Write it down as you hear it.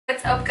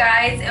What's up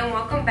guys, and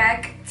welcome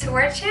back to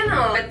our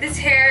channel. But this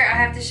hair I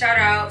have to shout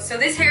out. So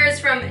this hair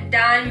is from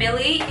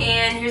Donmily,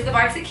 and here's the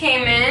box it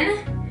came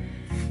in.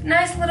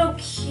 Nice little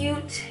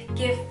cute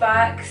gift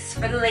box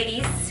for the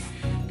ladies.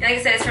 And like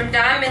I said, it's from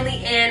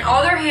Donmily, and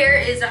all their hair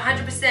is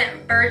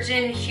 100%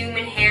 virgin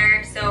human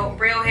hair, so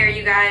real hair,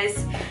 you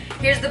guys.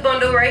 Here's the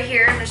bundle right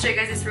here. I'm gonna show you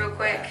guys this real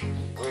quick.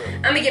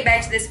 I'm gonna get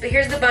back to this, but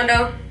here's the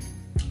bundle.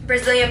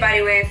 Brazilian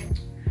body wave.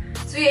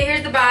 So yeah,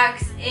 here's the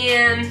box,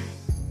 and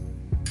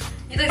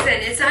like I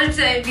said, it's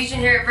 100% virgin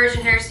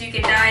hair, so you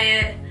can dye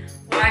it,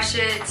 wash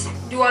it,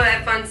 do all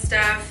that fun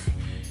stuff.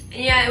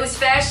 And yeah, it was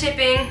fast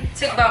shipping.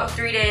 Took about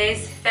 3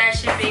 days,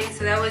 fast shipping,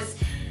 so that was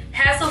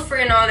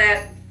hassle-free and all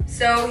that.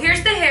 So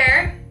here's the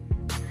hair.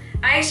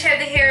 I actually have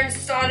the hair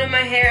installed in my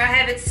hair. I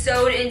have it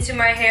sewed into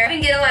my hair. I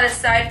didn't get a lot of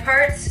side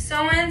parts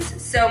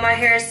sew-ins, so my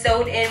hair is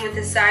sewed in with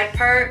the side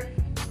part.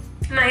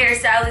 My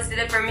hairstylist did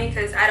it for me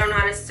because I don't know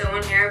how to sew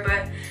in hair,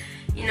 but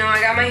you know,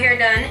 I got my hair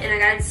done and I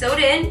got it sewed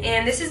in,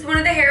 and this is one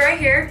of the hair right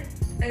here.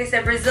 Like I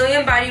said,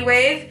 Brazilian body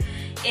wave.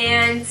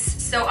 And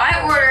so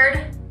I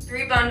ordered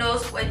 3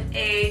 bundles with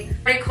a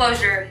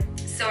closure.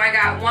 So I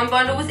got one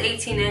bundle was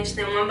 18 inch,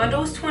 then one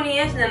bundle was 20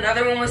 inch, and then the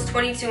other one was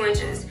 22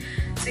 inches.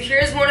 So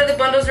here's one of the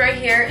bundles right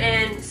here,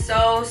 and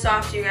so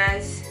soft, you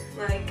guys.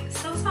 Like,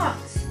 so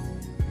soft.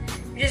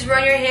 You just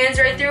run your hands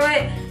right through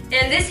it.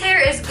 And this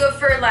hair is good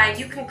for, like,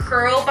 you can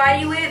curl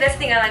body wave. That's the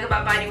thing I like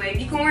about body wave.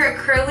 You can wear it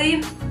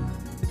curly,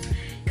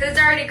 because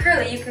it's already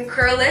curly. You can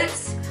curl it,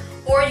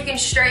 or you can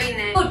straighten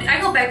it. I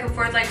go back and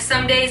forth. Like,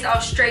 some days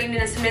I'll straighten it,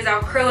 and some days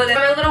I'll curl it.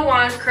 My little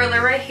wand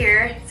curler right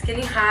here. It's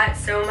getting hot,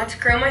 so I'm about to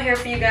curl my hair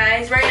for you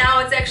guys. Right now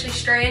it's actually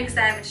straightened because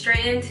I have it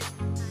straightened.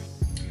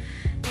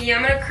 But yeah,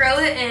 I'm gonna curl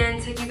it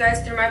and take you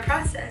guys through my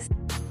process.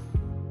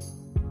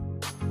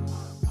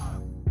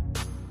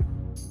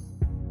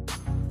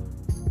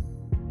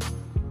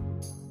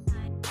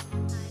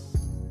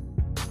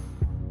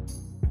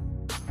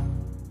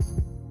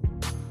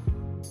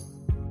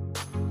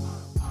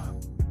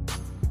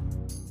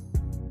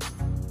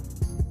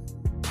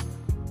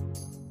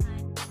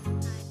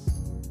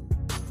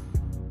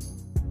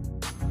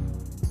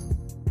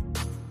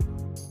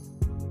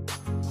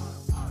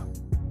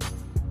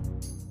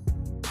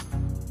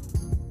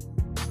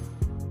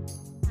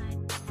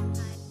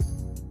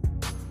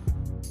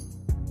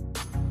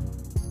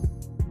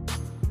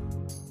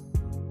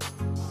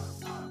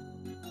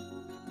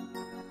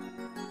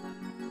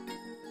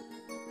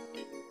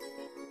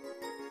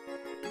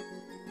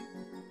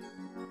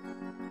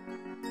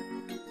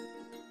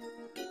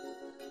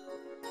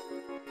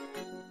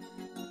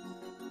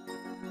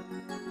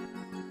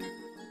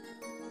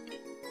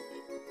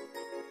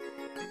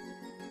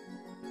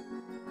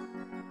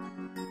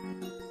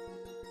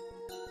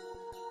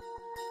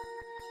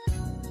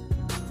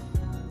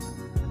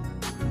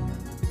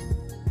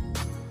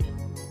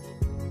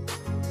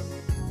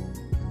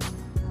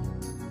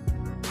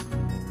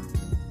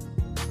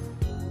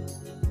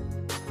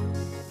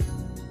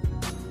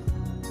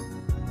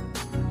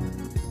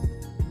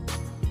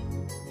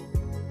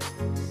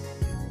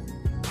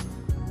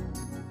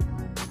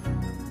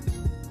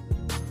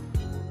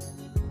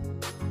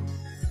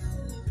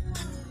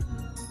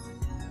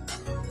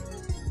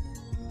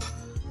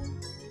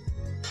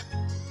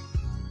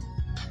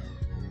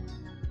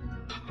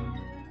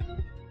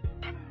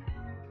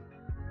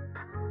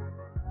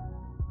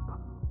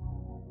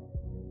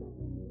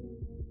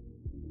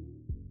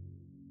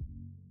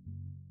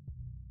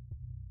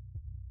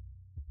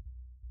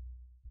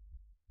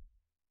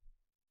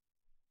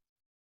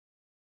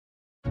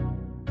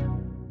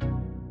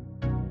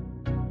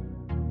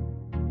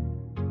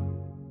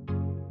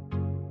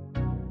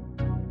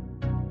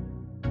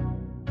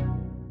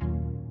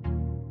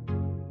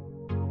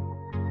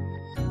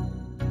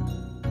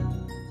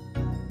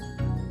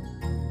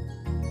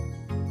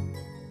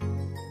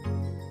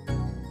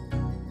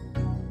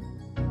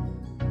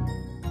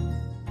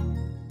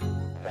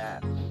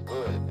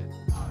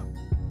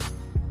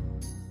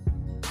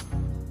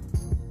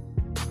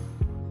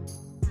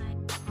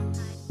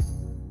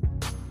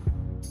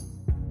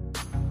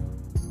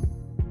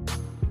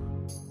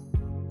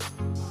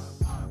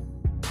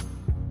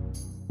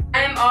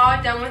 I am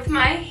all done with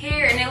my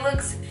hair, and it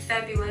looks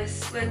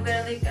fabulous, like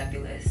literally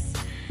fabulous.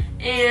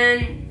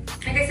 And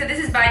like I said, this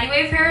is body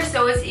wave hair,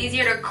 so it's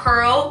easier to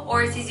curl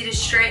or it's easy to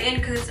straighten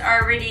because it's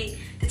already,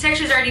 the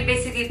texture is already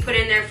basically put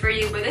in there for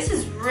you. But this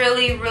is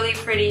really, really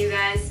pretty, you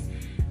guys.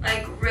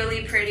 Like,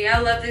 really pretty. I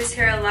love this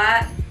hair a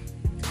lot.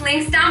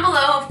 Links down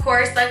below, of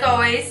course, like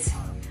always.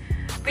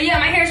 But yeah,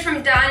 my hair is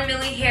from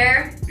Donmily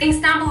Hair. Links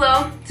down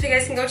below, so you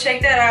guys can go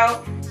check that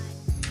out.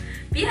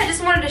 But yeah, I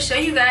just wanted to show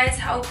you guys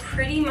how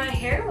pretty my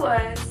hair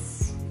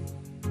was.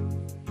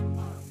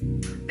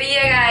 But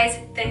yeah, guys,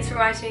 thanks for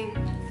watching.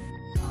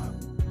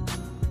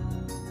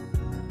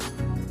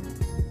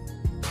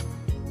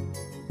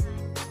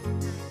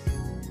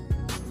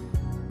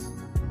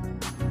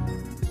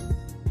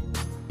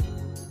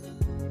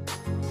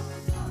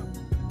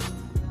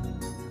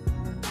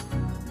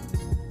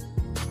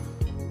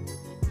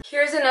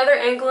 Here's another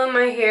angle in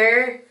my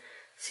hair.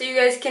 so you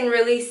guys can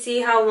really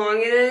see how long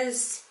it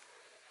is.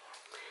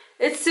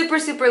 It's super,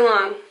 super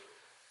long.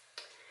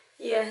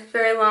 Yeah, it's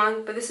very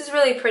long, but this is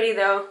really pretty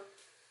though.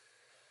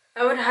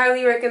 I would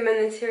highly recommend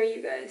this hair,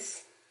 you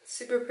guys. It's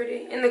super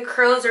pretty. And the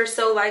curls are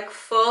so like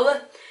full.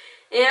 And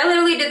I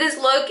literally did this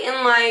look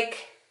in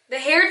like, the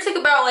hair took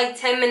about like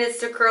 10 minutes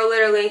to curl,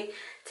 literally.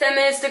 10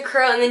 minutes to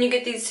curl, and then you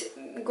get these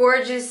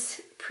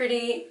gorgeous,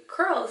 pretty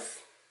curls.